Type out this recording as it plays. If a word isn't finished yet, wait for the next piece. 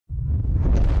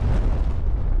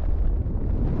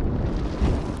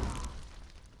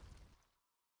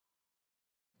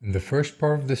In the first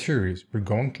part of the series, we're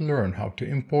going to learn how to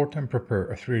import and prepare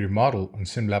a 3D model on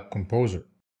SimLab Composer.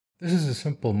 This is a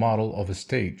simple model of a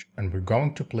stage, and we're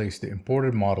going to place the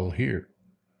imported model here.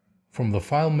 From the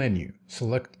File menu,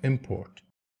 select Import.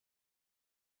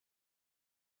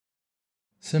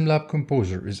 SimLab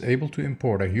Composer is able to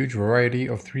import a huge variety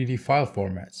of 3D file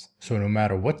formats, so no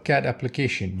matter what CAD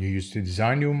application you use to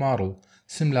design your model,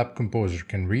 SimLab Composer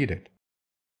can read it.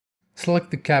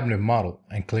 Select the cabinet model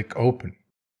and click Open.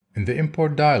 In the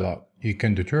Import dialog, you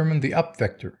can determine the up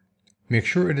vector. Make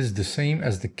sure it is the same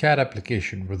as the CAD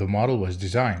application where the model was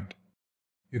designed.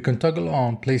 You can toggle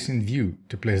on Place in View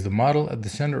to place the model at the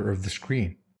center of the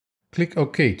screen. Click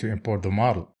OK to import the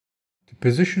model. To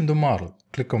position the model,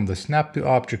 click on the Snap to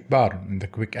Object button in the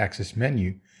Quick Access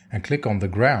menu and click on the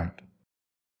ground.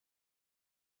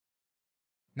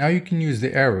 Now you can use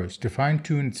the arrows to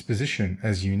fine-tune its position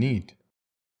as you need.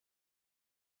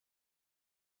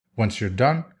 Once you're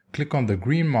done, click on the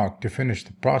green mark to finish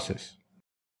the process.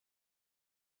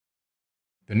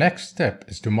 The next step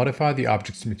is to modify the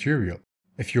object's material.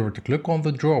 If you were to click on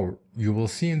the drawer, you will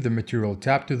see in the Material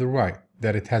tab to the right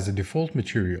that it has a default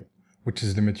material, which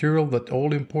is the material that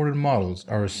all imported models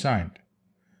are assigned.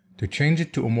 To change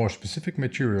it to a more specific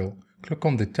material, click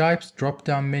on the Types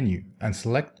drop-down menu and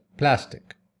select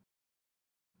Plastic.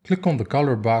 Click on the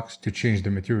Color box to change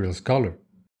the material's color.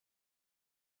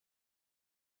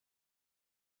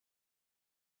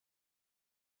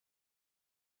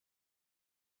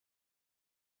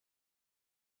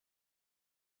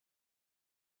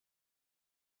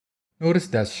 Notice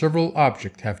that several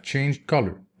objects have changed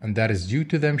color, and that is due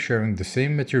to them sharing the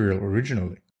same material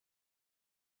originally.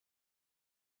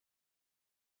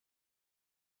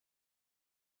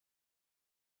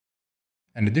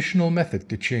 An additional method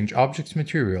to change objects'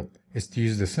 material is to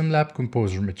use the SimLab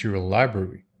Composer Material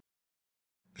Library.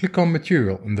 Click on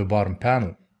Material in the bottom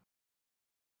panel.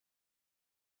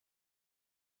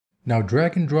 Now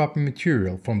drag and drop a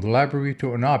material from the library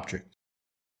to an object.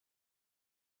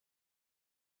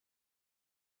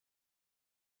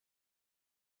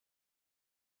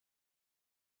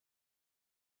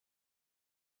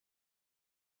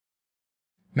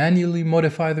 Manually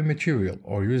modify the material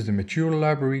or use the Material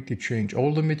Library to change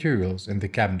all the materials in the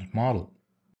cabinet model.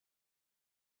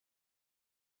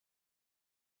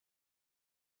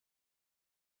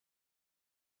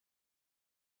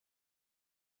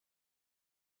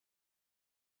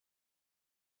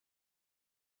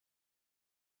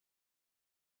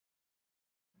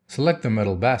 Select the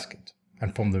metal basket,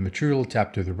 and from the Material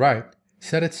tab to the right,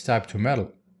 set its type to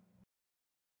metal.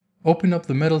 Open up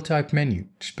the Metal Type menu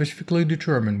to specifically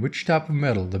determine which type of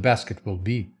metal the basket will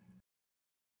be.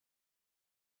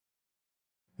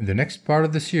 In the next part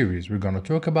of the series, we're going to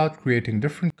talk about creating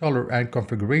different color and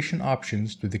configuration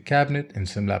options to the cabinet in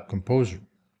SimLab Composer.